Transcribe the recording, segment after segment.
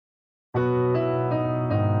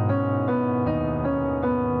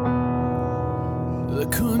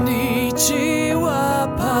Konnichiwa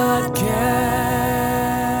Podcast.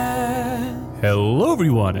 Hello,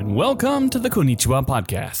 everyone, and welcome to the Konnichiwa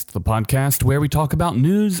Podcast, the podcast where we talk about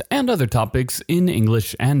news and other topics in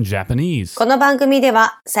English and Japanese. この番組で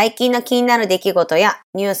は最近の気になる出来事や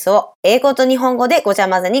ニュースを英語と日本語でごちゃ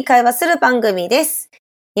混ぜに会話する番組です。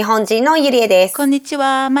日本人のゆりえです。こんにち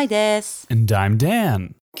は、まいです。And I'm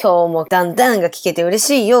Dan. 今日もダンダンが聞けて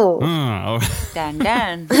嬉しいよ。ダン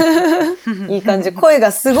ダン。いい感じ。声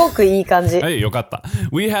がすごくいい感じ。はい、よかった。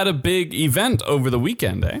We had a big event over the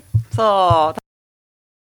weekend, eh? そう。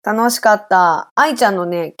楽しかった。愛ちゃんの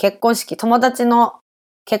ね、結婚式、友達の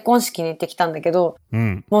結婚式に行ってきたんだけど、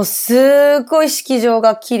もうすっごい式場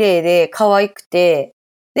が綺麗で可愛くて、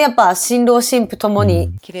で、やっぱ新郎新婦とも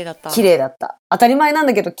に綺麗だった。綺麗だった。当たり前なん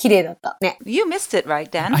だけど綺麗だったね。You missed it, right,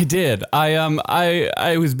 Dan? I did. I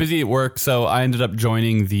was busy at work, so I ended up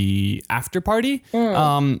joining the after party.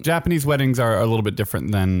 Japanese weddings are a little bit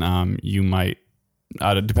different than you might,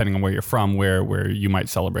 depending on where you're from, where you might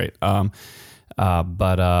celebrate. But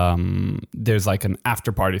there's like an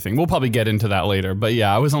after party thing. We'll probably get into that later. But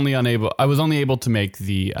yeah, I was only able to make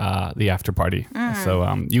the after party. So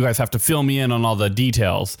you guys have to fill me in on all the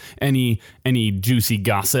details. Any juicy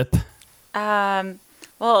gossip?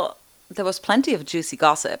 Well, there was plenty of juicy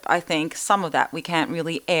gossip. I think some of that we can't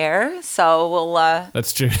really air. So we'll...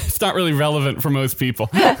 That's true. It's not really relevant for most people.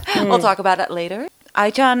 We'll talk about it later.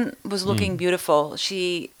 Ai-chan was looking beautiful.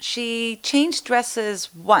 She changed dresses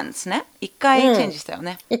once, ね。一回チェンジしたよ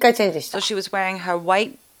ね。一回チェンジした。So she was wearing her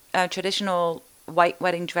white, traditional white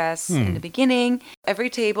wedding dress in the beginning. Every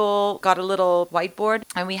table got a little whiteboard,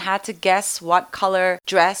 and we had to guess what color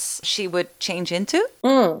dress she would change into.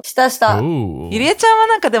 したした。ゆりえちゃんは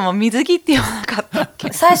なんかでも水着って言わなかったっ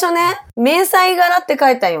け？最初ね、迷彩柄って書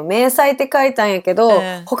いたんよ。迷彩って書いたんやけど、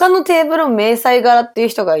他のテーブルも迷彩柄っていう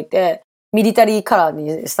人がいて、ミリタリーカラー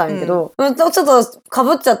にしたんやけど、ちょっと被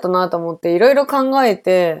っちゃったなと思って、いろいろ考え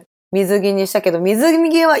て、水着にしたけど、水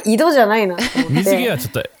着は井戸じゃないなと思って。水着はちょ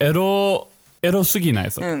っとエロすぎな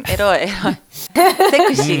いぞ。エロい。セ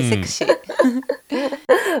クシー。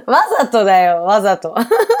わざとだよ、わざと。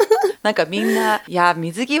なんかみんな、いや、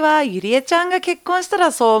水着はゆりえちゃんが結婚した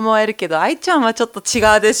らそう思えるけど、愛ちゃんはちょっと違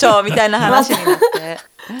うでしょ、みたいな話になって。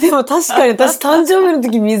でも確かに私誕生日の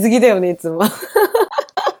時水着だよね、いつも。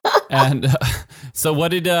And so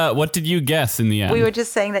what did you guess in the end? We were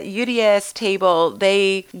just saying that Yurie's table,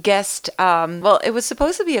 they guessed, well, it was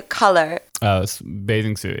supposed to be a color.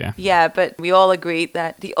 Bathing suit, yeah. Yeah, but we all agreed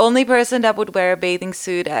that the only person that would wear a bathing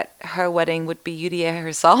suit at her wedding would be Yurie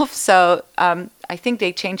herself. So I think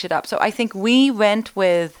they changed it up. So I think we went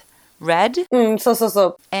with red. そ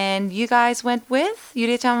う。And you guys went with? ゆ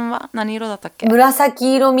りえちゃんは何色だったっけ？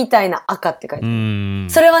紫色みたいな赤って書いてある。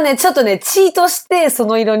それはね、ちょっとね、チートしてそ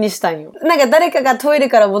の色にしたんよ。なんか誰かがトイレ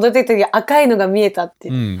から戻ってきた時赤いのが見えたって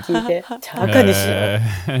聞いて、じゃあ赤にしよ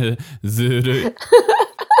う。ずるい。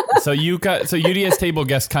So Yuri's table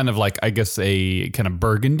guessed kind of like, I guess, a kind of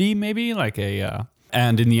burgundy, maybe? Like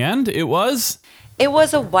and in the end, it was? It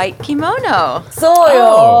was a white kimono. そう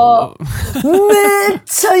よ。めっ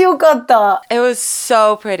ちゃ良かった。It was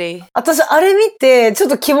so pretty. 私、あれ見て、ちょっ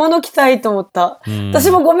と着物着たいと思った。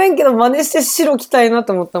私もごめんけど、真似して白着たいな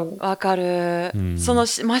と思ったもん。わかる。その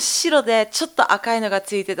真っ白で、ちょっと赤いのが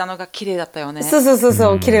ついてたのが綺麗だったよね。そ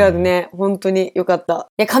う、綺麗だね。本当に良かった。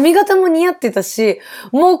いや、髪型も似合ってたし、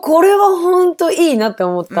もうこれは本当いいなって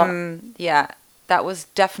思った。Yeah.That was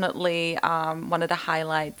definitely one of the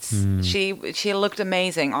highlights. She looked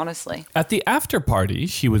amazing, honestly. At the after party,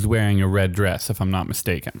 she was wearing a red dress, if I'm not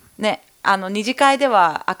mistaken. ね、二次会で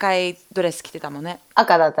は赤いドレス着てたもんね。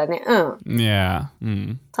赤だったね。Yeah.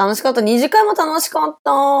 楽しかった。二次会も楽しかっ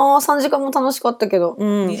た。三次会も楽しかったけど。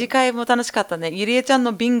二次会も楽しかったね。ゆりえちゃん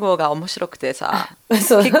のビンゴが面白くてさ。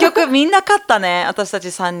結局みんな勝ったね。私たち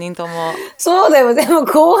3人とも。そうだよ。でも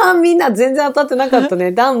後半みんな全然当たってなかった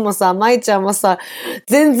ね。ダンもさ、マイちゃんもさ、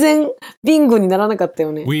全然ビンゴにならなかった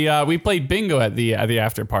よね。We played bingo at the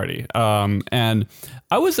after party. And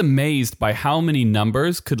I was amazed by how many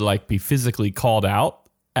numbers could like be physically called out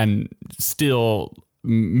and still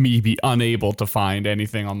me be unable to find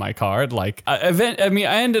anything on my card. Like, I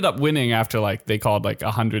ended up winning after like they called like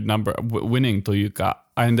 100 number winning というか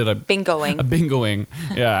I ended up bingoing.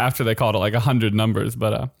 Yeah, after they called it like 100 numbers,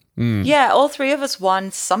 but Yeah, all three of us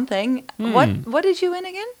won something. What did you win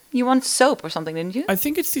again? You won soap or something, didn't you? I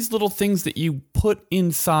think it's these little things that you put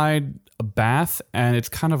inside a bath, and it's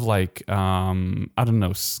kind of like, I don't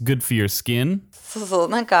know, good for your skin. そう、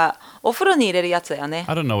なんかお風呂に入れるやつだよね。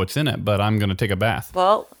I don't know what's in it, but I'm gonna take a bath.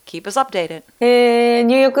 Well, keep us updated.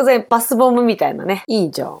 入浴剤バスボムみたいなね。い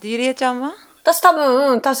いじゃん。ゆりえちゃんは私多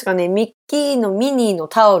分、確かね、ミッキーのミニーの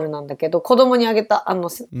タオルなんだけど、子供にあげた。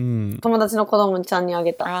友達の子供ちゃんにあ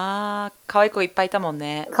げた。ああ、可愛い子いっぱいいたもん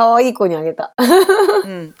ね。可愛い子にあげた。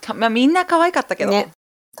まあみんな可愛かったけど。ね。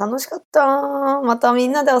楽しかった。またみ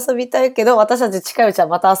んなで遊びたいけど、私たち近いうちは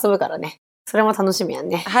また遊ぶからね。それも楽しみや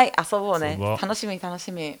ね。はい、遊ぼうね。楽しみ。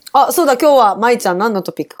あ、そうだ、今日はまいちゃん何の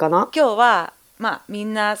トピックかな？今日は、まあみ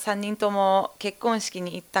んな3人とも結婚式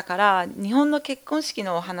に行ったから、日本の結婚式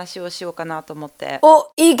のお話をしようかなと思って。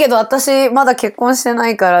いいけど私まだ結婚してな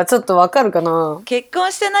いからちょっとわかるかな？結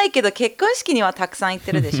婚してないけど結婚式にはたくさん行っ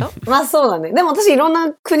てるでしょ？まあそうだね。でも私いろん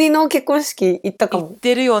な国の結婚式行ったかも。行っ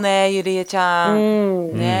てるよね、ゆりえちゃ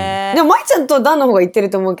ん。ね。でもまいちゃんとダンの方が行ってる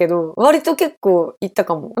と思うけど、割と結構行った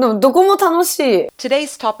かも。でもどこも楽しい。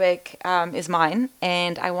Today's topic is mine,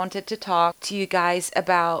 and I wanted to talk to you guys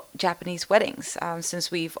about Japanese weddings, since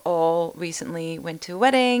we've all recently went to a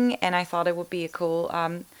wedding, and I thought it would be a cool,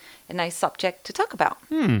 a nice subject to talk about.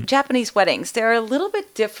 Japanese weddings, they're a little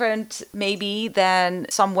bit different maybe than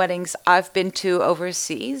some weddings I've been to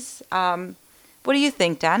overseas. What do you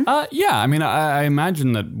think, Dan? Yeah, I mean, I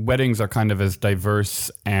imagine that weddings are kind of as diverse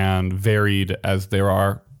and varied as there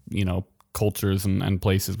are, cultures and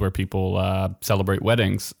places where people celebrate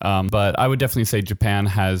weddings. But I would definitely say Japan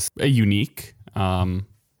has a unique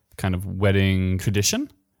kind of wedding tradition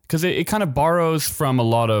because it kind of borrows from a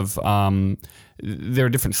lot of... there are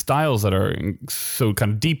different styles that are so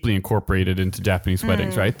kind of deeply incorporated into Japanese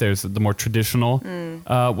weddings, right? There's the more traditional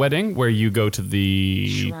wedding where you go to the...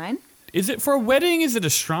 Shrine? Is it for a wedding? Is it a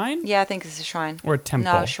shrine? Yeah, I think it's a shrine. Or a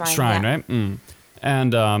temple? No, shrine, yeah. Right?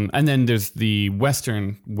 And then there's the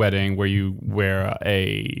Western wedding where you wear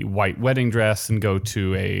a white wedding dress and go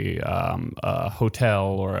to a hotel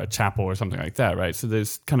or a chapel or something like that, right? So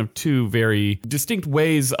there's kind of two very distinct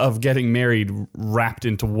ways of getting married wrapped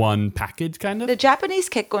into one package, kind of. The Japanese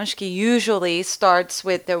kekkonsiki usually starts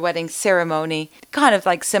with the wedding ceremony, kind of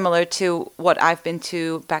like similar to what I've been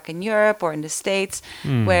to back in Europe or in the States,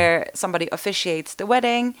 where somebody officiates the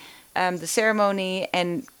wedding. The ceremony,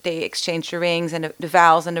 and they exchange the rings and the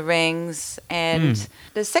vows and the rings. And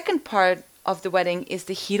the second part of the wedding is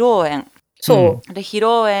the hiroen. So the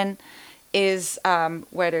hiroen is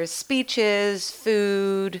where there's speeches,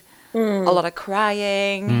 food, a lot of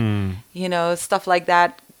crying, stuff like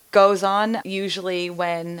that goes on. Usually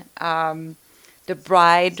when the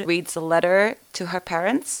bride reads a letter to her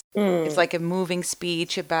parents. It's like a moving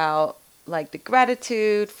speech about like the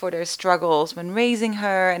gratitude for their struggles when raising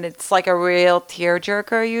her, and it's like a real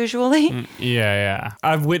tearjerker usually. Yeah.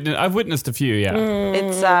 I've witnessed a few. Yeah,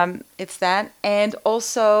 it's that, and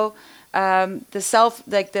also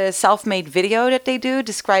the self-made video that they do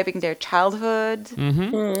describing their childhood.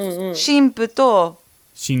 Shinpu to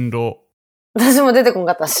Shindo. 私も出てこん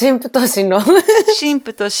かった。新婦と新郎。新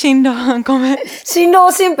婦と新郎、ごめん。新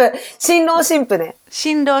郎新婦。新郎新婦ね。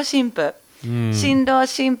新郎新婦。新郎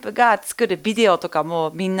新婦が作るビデオとか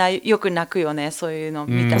もみんなよく泣くよね。そういうの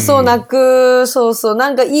見たり。そう泣く。そう。な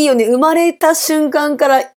んかいいよね。生まれた瞬間か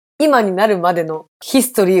ら今になるまでのヒ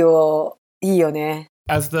ストリーをいいよね。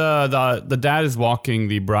As the dad is walking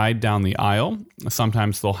the bride down the aisle,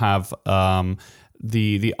 sometimes they'll have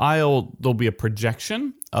the aisle, there'll be a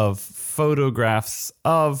projection of photographs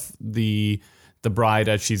of the bride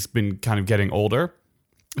as she's been kind of getting older,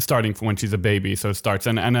 starting from when she's a baby. So it starts,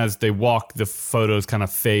 and as they walk, the photos kind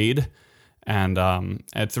of fade, and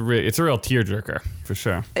it's a real tearjerker for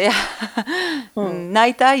sure. いや、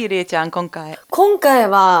泣いたゆりえちゃん今回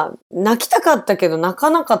は泣きたかったけど泣か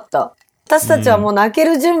なかった。私たちはもう泣け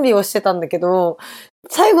る準備をしてたんだけど、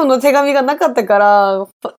最後の手紙がなかったから、お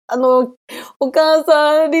母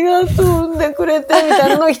さんありがとう産んでくれてみたい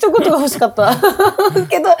なの一言が欲しかった。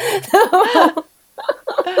けど、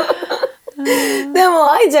で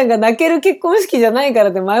も愛ちゃんが泣ける結婚式じゃないか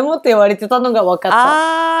らって前もって言われてたのが分かっ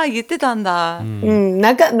た。言ってたんだ。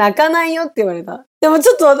泣かないよって言われた。でもち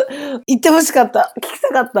ょっと言ってほしかった。聞きた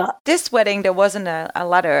かった。This wedding there wasn't a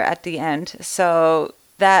letter at the end, so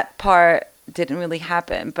that part didn't really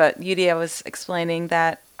happen. But Yuria was explaining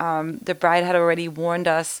that the bride had already warned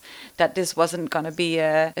us that this wasn't going to be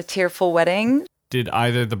a tearful wedding. Did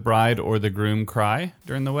either the bride or the groom cry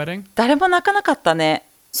during the wedding? 誰も泣かなかったね。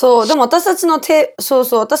そう、でも私たちのテ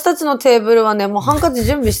ーブルはね、もうハンカチ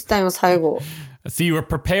準備してたよ、最後。So you were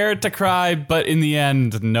prepared to cry, but in the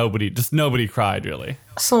end, nobody cried, really.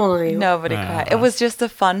 そうなんよ。Nobody cried. It was just a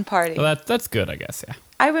fun party. Well, that's good, I guess, yeah.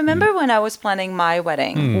 I remember when I was planning my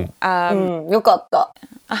wedding. よかった。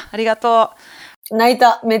ありがとう。泣い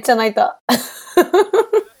た。めっちゃ泣いた。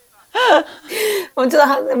もうちょ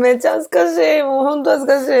っとめっちゃ恥ずかしい。もう本当恥ず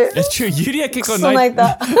かしい。It's true. ユリア結構泣い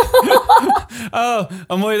た。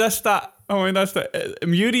思い出した。Oh, and that's the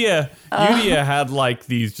Yuria had like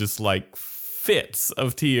these just like fits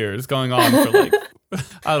of tears going on for like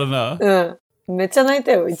I don't know. めっちゃ泣い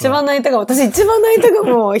たよ。一番泣いたかも。私一番泣いたか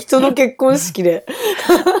も。人の結婚式で。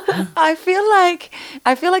I feel like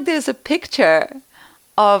there's a picture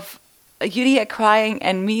of Yuria crying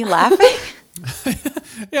and me laughing.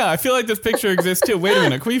 Yeah, I feel like this picture exists too. Wait a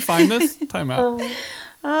minute, can we find this? Time out.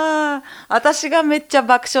 私がめっちゃ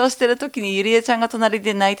爆笑してる時にゆりえちゃんが隣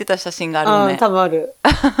で泣いてた写真があるのね。多分ある。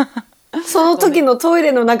その時のトイ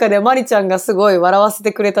レの中でマリちゃんがすごい笑わせ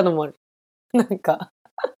てくれたのもある。なんか。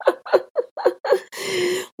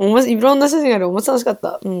いろんな写真がある。面白かっ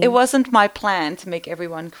た。It wasn't my plan to make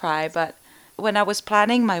everyone cry, but when I was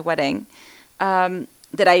planning my wedding,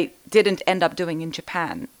 that I didn't end up doing in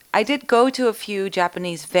Japan, I did go to a few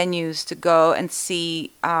Japanese venues to go and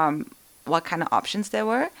see what kind of options there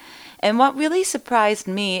were. And what really surprised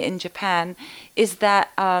me in Japan is that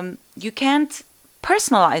you can't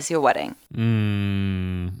personalize your wedding.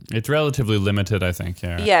 It's relatively limited, I think.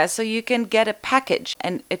 Yeah, so you can get a package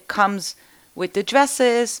and it comes with the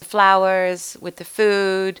dresses, flowers, with the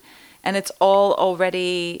food, and it's all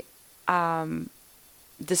already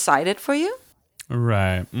decided for you.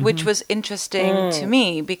 Right. Mm-hmm. Which was interesting to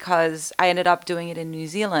me because I ended up doing it in New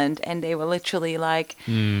Zealand and they were literally like,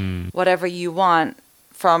 whatever you want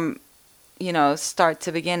from, start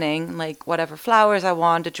to beginning, like whatever flowers I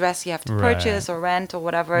want, a dress you have to purchase or rent or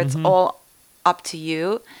whatever, it's all up to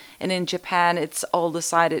you. And in Japan, it's all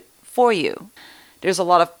decided for you. There's a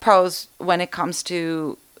lot of pros when it comes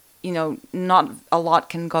to, not a lot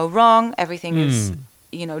can go wrong. Everything is,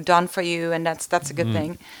 done for you, and that's a good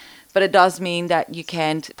thing. But it does mean that you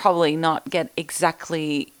can't probably not get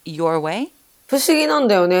exactly your way. 不思議なん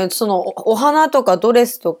だよね。そのお花とかドレ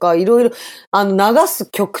スとかいろいろ流す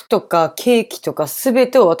曲とかケーキとかすべ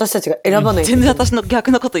てを私たちが選ばない。全然私の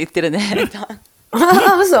逆のこと言ってるね。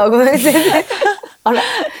嘘ごめん全然。あら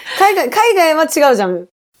海外は違うじゃん。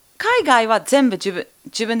海外は全部自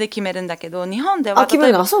分で決めるんだけど、日本では決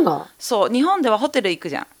めるの？そうな。そう、日本ではホテル行く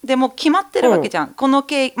じゃん。でも決まってるわけじゃん。この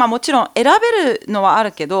ケーキ、もちろん選べるのはあ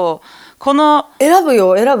るけど、この選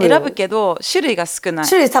ぶけど種類が少ない。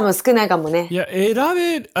種類多分少ないかもね。いや選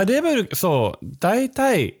べるそう大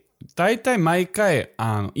体毎回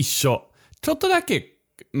一緒。ちょっとだけ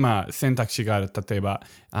選択肢がある。例えば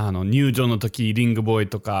入場の時リングボーイ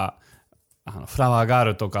とかフラワーガー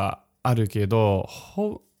ルとかあるけど。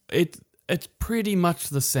It's pretty much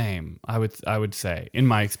the same, I would say, in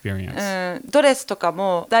my experience. ドレスとか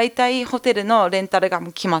もだいたいホテルのレンタルがも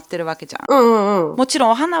う決まってるわけじゃん。もちろ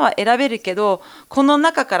んお花は選べるけど、この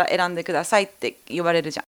中から選んでくださいって言われ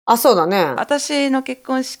るじゃん。あ、そうだね。私の結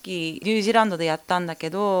婚式ニュージーランドでやったんだけ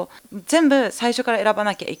ど、全部最初から選ば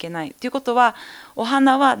なきゃいけないっていうことは、お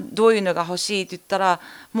花はどういうのが欲しいって言ったら、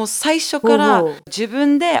もう最初から自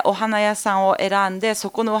分でお花屋さんを選んで、そ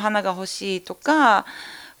このお花が欲しいとか、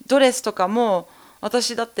ドレスとかも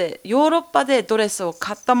私だってヨーロッパでドレスを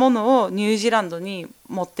買ったものをニュージーランドに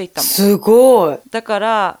持って行ったもん。すごい。だか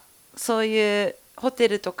らそういうホテ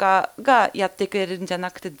ルとかがやってくれるんじゃな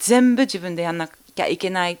くて、全部自分でやんなきゃいけ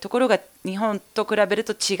ないところが日本と比べる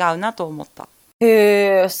と違うなと思った。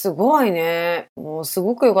へえ、すごいね。もうす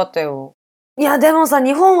ごくよかったよ。いやでもさ、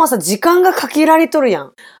日本はさ時間が限られとるや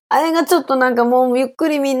ん。あれがちょっとなんかもうゆっく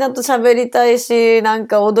りみんなと喋りたいし、なん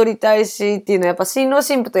か踊りたいしっていうのはやっぱ新郎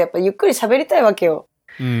新婦とやっぱゆっくり喋りたいわけよ。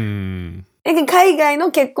海外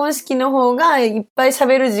の結婚式の方がいっぱい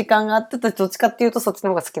喋る時間があってたらどっちかっていうとそっちの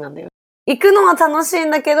方が好きなんだよ。行くのは楽しい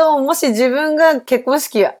んだけど、もし自分が結婚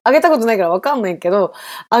式あげたことないからわかんないけど、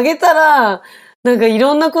あげたらなんかい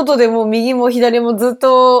ろんなことでもう右も左もずっ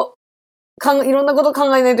といろんなこと考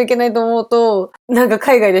えないといけないと思うと、なんか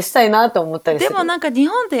海外でしたいなと思ったりする。でもなんか日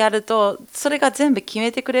本でやると、それが全部決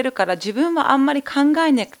めてくれるから、自分はあんまり考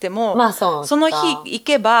えなくても、その日行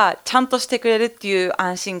けばちゃんとしてくれるっていう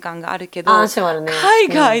安心感があるけど、安心あるね。海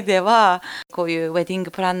外ではこういうウェディング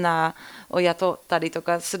プランナーを雇ったりと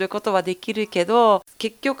かすることはできるけど、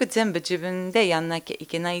結局全部自分でやんなきゃい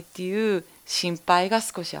けないっていう心配が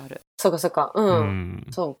少しある。そうかそうか。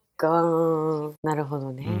そう。なるほ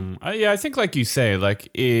どね。Yeah, I think like you say,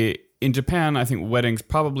 like in Japan, I think weddings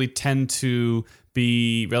probably tend to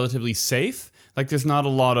be relatively safe. Like there's not a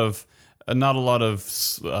lot of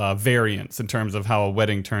variance in terms of how a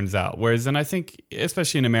wedding turns out. Whereas then I think,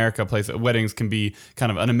 especially in America, weddings can be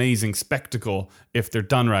kind of an amazing spectacle if they're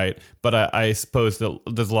done right. But I suppose that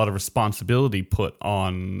there's a lot of responsibility put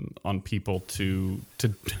on people to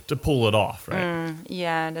pull it off, right?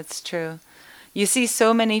 Yeah, that's true. You see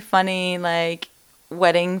so many funny like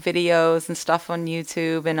wedding videos and stuff on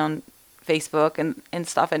YouTube and on Facebook and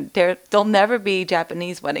stuff, and there'll never be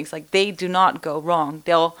Japanese weddings. Like, they do not go wrong.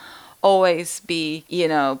 They'll always be,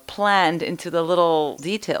 planned into the little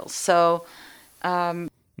details. So, yeah,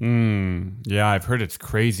 I've heard it's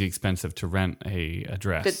crazy expensive to rent a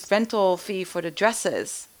dress. The rental fee for the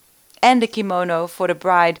dresses and the kimono for the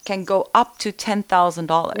bride can go up to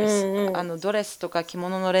 $10,000. ドレスとか着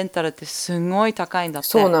物のレンタルってすごい高いんだって。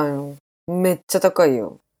そうなんよ。めっちゃ高い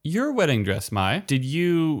よ。Your wedding dress, Mai, did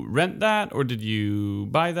you rent that or did you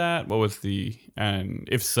buy that? What was and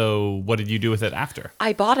if so, what did you do with it after?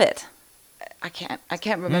 I bought it. I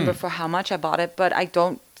can't remember for how much I bought it, but I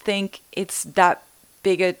don't think it's that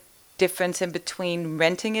big a difference in between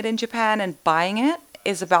renting it in Japan and buying it.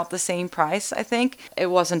 Is about the same price, I think. It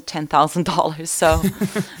wasn't $10,000, so...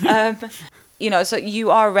 so you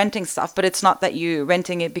are renting stuff, but it's not that you're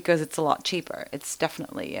renting it because it's a lot cheaper. It's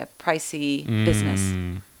definitely a pricey business.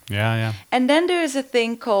 Yeah. And then there's a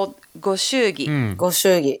thing called ご祝儀。ご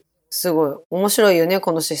祝儀。すごい。面白いよね、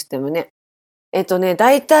このシステムね。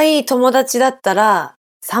だいたい友達だったら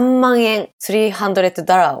3万円、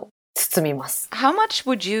$300を包みます。How much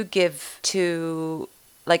would you give to...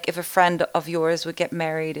 Like, if a friend of yours would get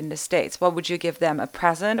married in the States, what would you give them? A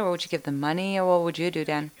present, or would you give them money, or what would you do,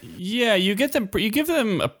 Dan? Yeah, you give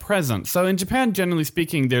them a present. So in Japan, generally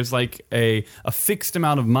speaking, there's like a fixed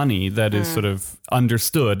amount of money that is sort of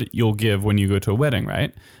understood you'll give when you go to a wedding,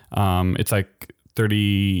 right? It's like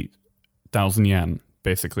 30,000 yen,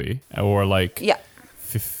 basically, or like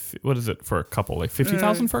what is it for a couple? Like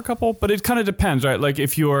 50,000 for a couple? But it kind of depends, right? Like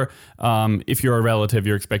if you're a relative,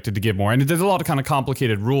 you're expected to give more. And there's a lot of kind of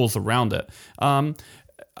complicated rules around it. I'm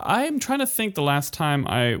trying to think the last time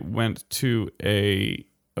I went to a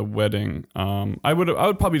wedding. I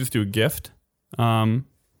would probably just do a gift.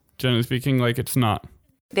 Generally speaking, like it's not.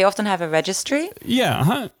 They often have a registry?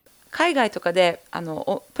 Yeah, 海外とかで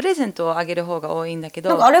プレゼントをあげる方が多いんだけど、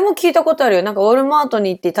なんかあれも聞いたことあるよ。なんかウォルマート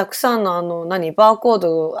に行ってたくさんのバーコー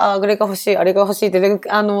ド、あれが欲しい、あれが欲しいって、バー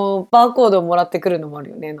コードをもらってくるのもあ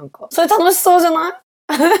るよね。なんかそれ楽しそうじゃない？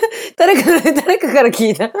誰かから聞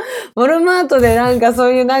いた。ウォルマートでなんかそ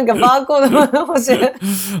ういうなんかバーコード欲しい。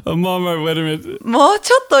Mama, wait a minute. もう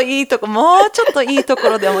ちょっといいとこ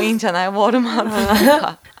ろでもいいんじゃない？ウォルマートと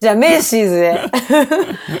か。じゃあメイシーズで。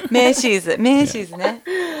メイシーズね。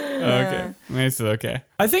Okay. Okay.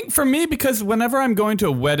 I think for me, because whenever I'm going to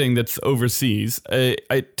a wedding that's overseas,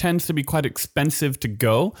 it tends to be quite expensive to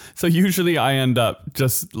go. So usually I end up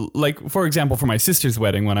just like, for example, for my sister's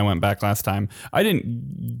wedding when I went back last time, I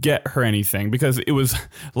didn't get her anything because it was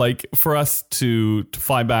like for us to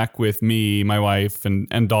fly back with me, my wife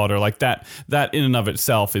and daughter, like that in and of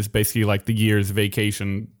itself is basically like the year's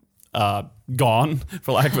vacation gone,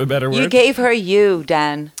 for lack of a better word. You gave her you,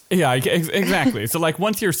 Dan. Yeah, exactly. So like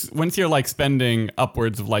once you're like spending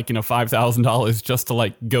upwards of like, $5,000 just to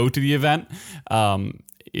like go to the event,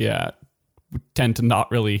 tend to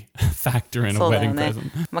not really factor in a wedding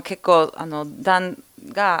present. まあ結構ダン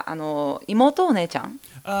が妹お姉ちゃん、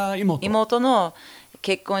妹の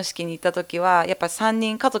結婚式に行った時はやっぱ家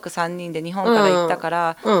族3人で日本から行ったか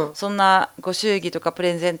ら、そんなご祝儀とかプ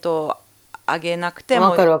レゼントをあげなくて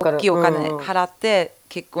も大きいお金払って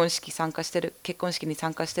結婚式に参加して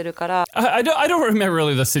るから。I don't remember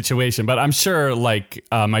really the situation, but I'm sure like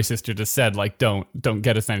my sister just said like don't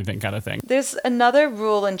get us anything kind of thing. There's another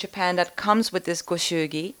rule in Japan that comes with this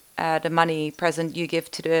goshugi, the money present you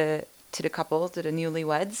give to the couple, to the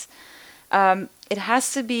newlyweds. It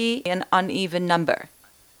has to be an uneven number.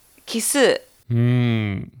 奇数.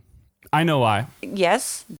 I know why.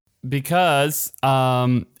 Yes. Because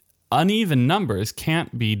uneven numbers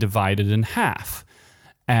can't be divided in half.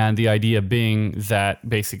 And the idea being that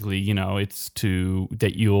basically, it's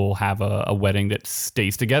that you'll have a wedding that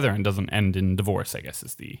stays together and doesn't end in divorce, I guess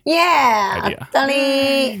is the idea.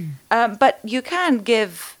 But you can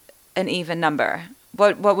give an even number.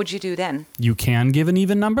 What would you do then? You can give an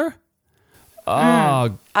even number?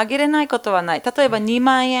 あげれないことはない。例えば2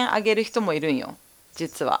万円あげる人もいるんよ、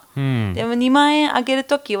実は。でも2万円あげる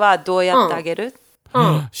ときはどうやってあげる？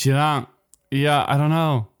知らん。Yeah, I don't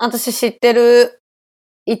know. 私知ってる。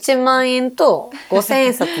1万円と5000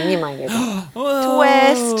円札2枚で。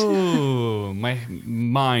Twist! My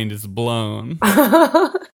mind is blown.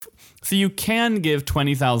 So you can give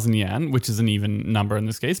 20,000 yen, which is an even number in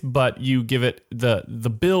this case, but you give it, the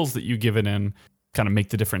bills that you give it in kind of make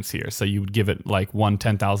the difference here. So you would give it like one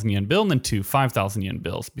 10,000 yen bill and then two 5,000 yen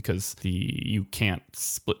bills because you can't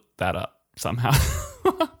split that up somehow.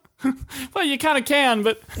 Well, you kind of can,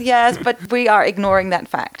 but... Yes, but we are ignoring that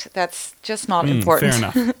fact. That's just not important.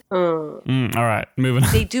 Fair enough. All right, moving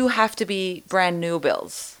on. They do have to be brand new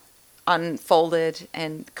bills. unfolded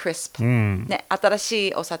and crisp、ね、新し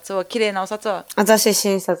いお札を、綺麗なお札を私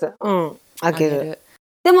新札、あげる。あげる。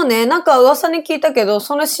でもね、なんか噂に聞いたけど、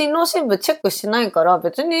その新郎新婦チェックしないから、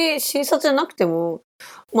別に新札じゃなくても、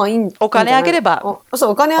まあいいんじゃない？お金あげれば。そ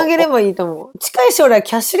う、お金あげればいいと思う。近い将来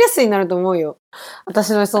キャッシュレスになると思うよ。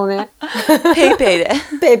私の予想ね。ペイペイで。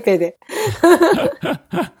ペイペイで。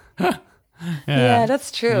Yeah,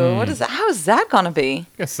 that's true. How is that gonna be?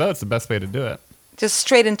 I guess so. It's the best way to do it. Just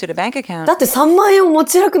straight into the bank account. だって3万円を持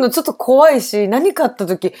ち歩くのちょっと怖いし、何かあった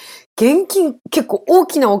時、現金結構大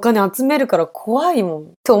きなお金集めるから怖いもんっ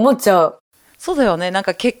て思っちゃう。そうだよね。なん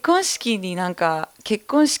か結婚式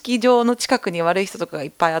場の近くに悪い人とかがい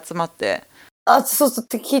っぱい集まって。そうっ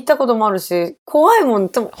て聞いたこともあるし、怖いもん。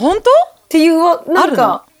本当？っていうなん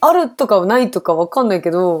か、あるとかないとかわかんない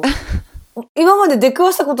けど、今まで出く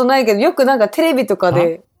わしたことないけど、よくなんかテレビとか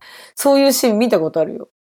で、そういうシーン見たことあるよ。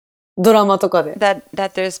ドラマとかで。That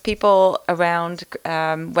there's people around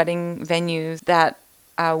wedding venues that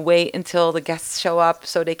wait until the guests show up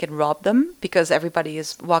so they can rob them because everybody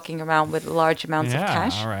is walking around with large amounts of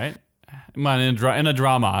cash. Yeah, all right. In a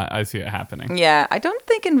drama, I see it happening. Yeah, I don't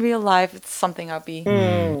think in real life it's something I'll be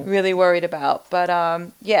really worried about. But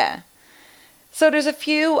yeah. So there's a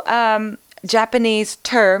few Japanese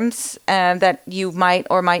terms that you might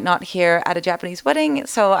or might not hear at a Japanese wedding.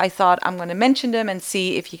 So I thought I'm going to mention them and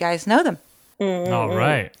see if you guys know them. All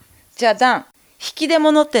right. じゃあ、ダン、引き出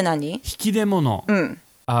物って何？引き出物。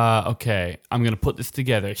Okay, I'm going to put this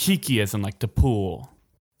together. Hiki as in like to pull.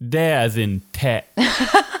 De as in te.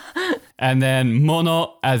 And then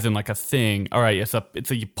mono as in like a thing. All right, it's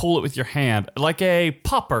a you pull it with your hand, like a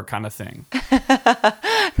popper kind of thing.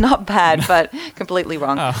 Not bad, but completely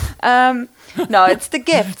wrong. No, it's the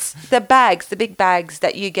gifts, the bags, the big bags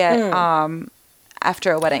that you get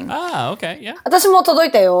after a wedding. Ah, okay, yeah. 私も届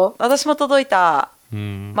いたよ。私も届いた。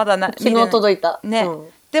まだ昨日届いた。ね。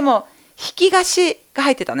でも、引き菓子が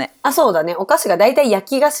入ってたね。そうだね。お菓子がだいたい焼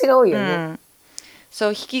き菓子が多いよね。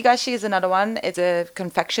So hikigashi is another one. It's a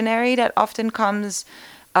confectionery that often comes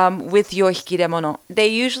with your hikidemono. They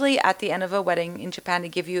usually, at the end of a wedding in Japan, they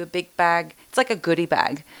give you a big bag. It's like a goodie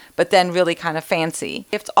bag, but then really kind of fancy.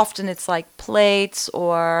 Often it's like plates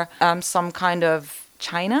or some kind of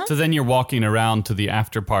china. So then you're walking around to the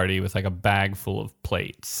after party with like a bag full of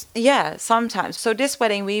plates. Yeah, sometimes. So this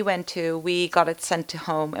wedding we went to, we got it sent to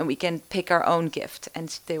home and we can pick our own gift and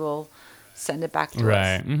they will send it back to us.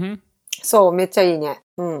 Right. Mm-hmm. そう、めっちゃいいね。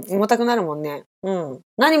重たくなるもんね。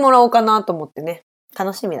何もらおうかなと思ってね。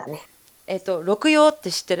楽しみだね。六葉っ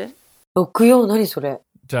て知ってる？六葉何それ？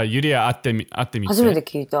じゃあ、ゆりや会ってみて。初めて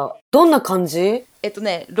聞いた。どんな感じ？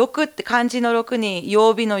六って漢字の六に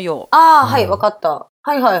曜日の曜。はい、わかった。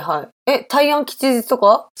はいはいはい。大安吉日と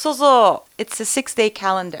か？そうそう。It's a 6-day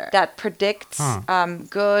calendar that predicts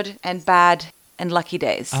good and bad and lucky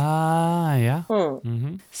days. Yeah.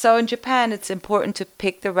 So in Japan, it's important to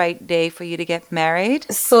pick the right day for you to get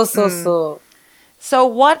married. そうそうそう。So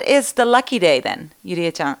what is the lucky day then? ゆり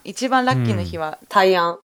えちゃん。一番ラッキーの日は？大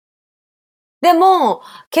安。でも、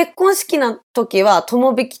結婚式の時は、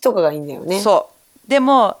友引きとかがいいんだよね。そう。で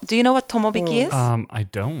も、do you know what 友引き is? I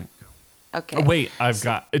don't. Okay. Oh, wait,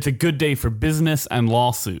 it's a good day for business and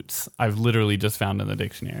lawsuits. I've literally just found in the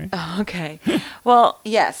dictionary. Okay. Well,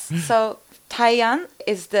 yes. So, Taiyan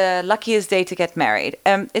is the luckiest day to get married.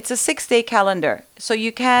 It's a 6-day calendar. So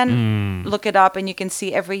you can look it up and you can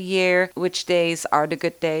see every year which days are the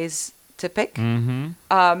good days to pick.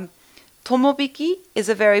 Tomobiki is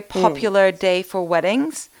a very popular day for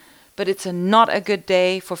weddings, but it's not a good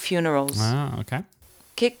day for funerals. Okay.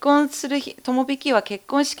 結婚する日、友引きは結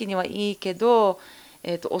婚式にはいいけど、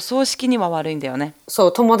お葬式には悪いんだよね。そ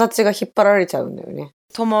う、友達が引っ張られちゃうんだよね。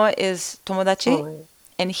友 is 友達、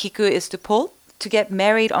and hiku is to pull. To get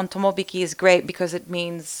married on tomobiki is great because it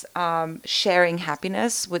means sharing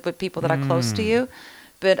happiness with people that are close to you.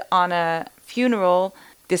 But on a funeral,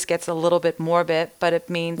 this gets a little bit morbid, but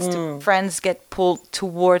it means friends get pulled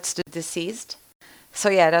towards the deceased. So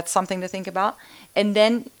yeah, that's something to think about. And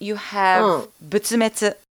then you have 仏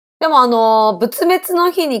滅。でも仏滅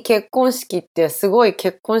の日に結婚式ってすごい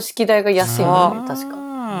結婚式代が安いのね、確か。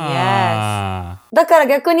Yes. だから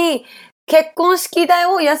逆に結婚式代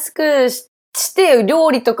を安くして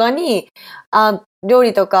料理とか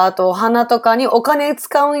あとお花とかにお金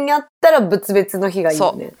使うんやったら仏滅の日がいい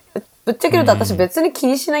よね。ぶっちゃけると私別に気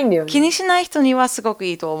にしないんだよね。気にしない人にはすごく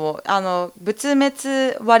いいと思う。仏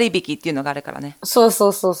滅割引っていうのがあるからね。そうそ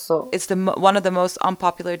うそうそう。It's one of the most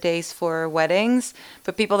unpopular days for weddings,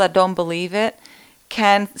 but people that don't believe it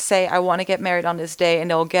can say, I want to get married on this day, and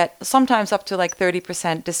they'll get sometimes up to like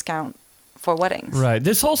 30% discount for weddings. Right.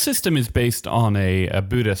 This whole system is based on a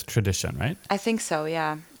Buddhist tradition, right? I think so,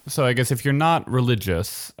 yeah. So I guess if you're not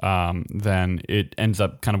religious, then it ends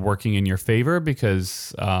up kind of working in your favor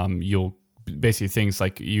because you'll basically things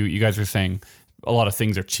like you guys are saying a lot of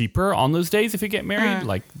things are cheaper on those days if you get married.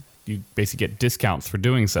 Like you basically get discounts for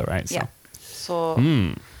doing so, right? Yeah.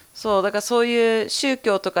そうだからそういう宗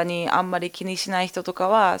教とかにあんまり気にしない人とか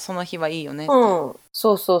はその日はいいよね。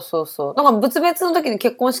そうそうそうそう。なんか仏別の時に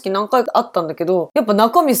結婚式何回かあったんだけど、やっぱ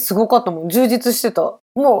中身すごかったもん。充実してた。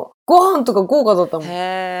もうご飯とか豪華だったもん。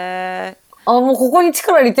へー。もうここに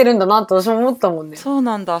力入れてるんだなって私も思ったもんね。そう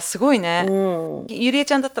なんだ。すごいね。ゆりえ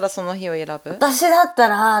ちゃんだったらその日を選ぶ？私だった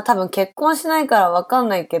ら多分結婚しないからわかん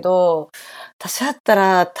ないけど、私だった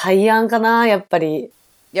ら大安かな、やっぱり。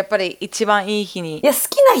やっぱり一番いい日に。いや、好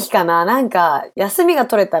きな日かな。なんか、休みが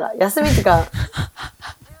取れたら。休みとか、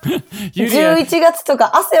11月と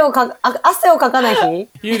か汗をかかない日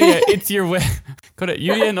ゆりえ、it's your way. これ、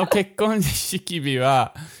ゆりえの結婚式日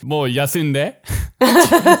は、もう休んで。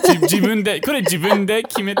自分で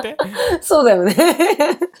決めて。そうだよね。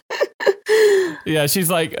Yeah, she's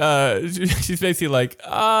basically like,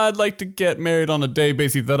 I'd like to get married on a day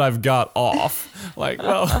basically that I've got off. Like,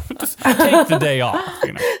 well, just take the day off,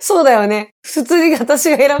 you know. そうだよね。普通に私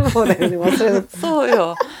が選ぶ方だよね。忘れた。そう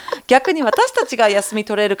よ。逆に私たちが休み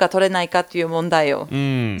取れるか取れないかっていう問題よ。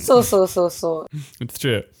そうそうそうそう。It's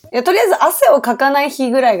true. いや、とりあえず汗をかかない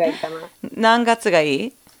日ぐらいがいいかな。何月がい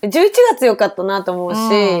い？ 11月よかったなと思うし、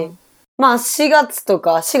まあ4月と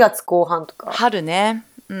か4月後半とか。春ね。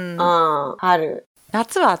春。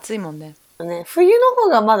夏は暑いもんね。冬の方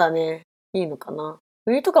がまだね、いいのかな。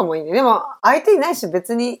冬とかもいいね。でも、相手いないし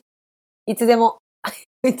別に、いつでも。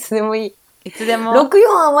いつでもいい。いつでも。6、4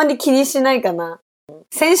あまり気にしないかな。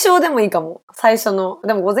戦勝でもいいかも。最初の。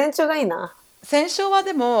でも午前中がいいな。戦勝は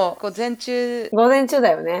でも、午前中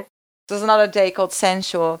だよね。There's another day called 戦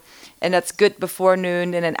勝 and that's good before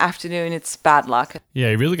noon and then afternoon it's bad luck. Yeah,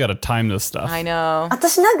 you really gotta time this stuff. I know.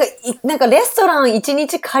 私なんかレストラン1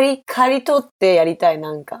日借り取ってやりたい、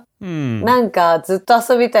なんか。なんかずっと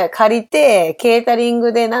遊びたい。借りて、ケータリン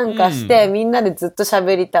グでなんかして、みんなでずっと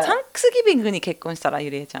喋りたい。サンクスギビングに結婚したら、ゆ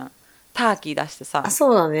りえちゃん。ターキー出してさ。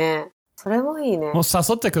そうだね。それもいいね。もう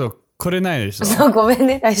誘ったけど、来れないでしょ。そう、ごめん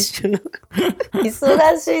ね、来週の。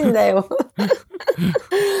忙しいんだよ。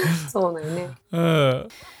そうだよね。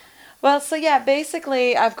Well, so yeah,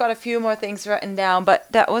 basically, I've got a few more things written down,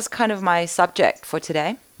 but that was kind of my subject for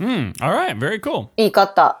today. All right, very cool. いいか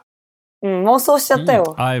った。妄想しちゃった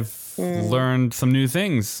よ。I've learned some new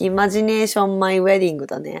things. Imagination my wedding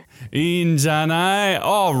だね。いいんじゃない?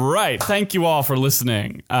 All right, thank you all for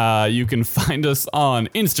listening. You can find us on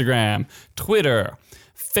Instagram, Twitter,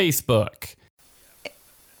 Facebook.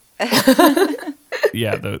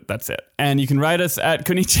 Yeah, that's it. And you can write us at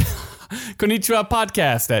Konnichiwa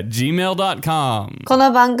Podcast at gmail.com. こ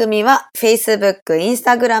の番組は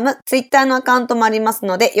Facebook、Instagram、Twitter のアカウントもあります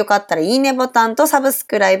ので、よかったらいいねボタンとサブス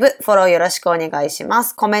クライブ、フォローよろしくお願いしま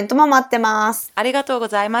す。コメントも待ってます。ありがとうご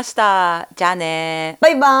ざいました。じゃあね。バ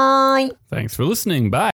イバーイ。Thanks for listening. Bye.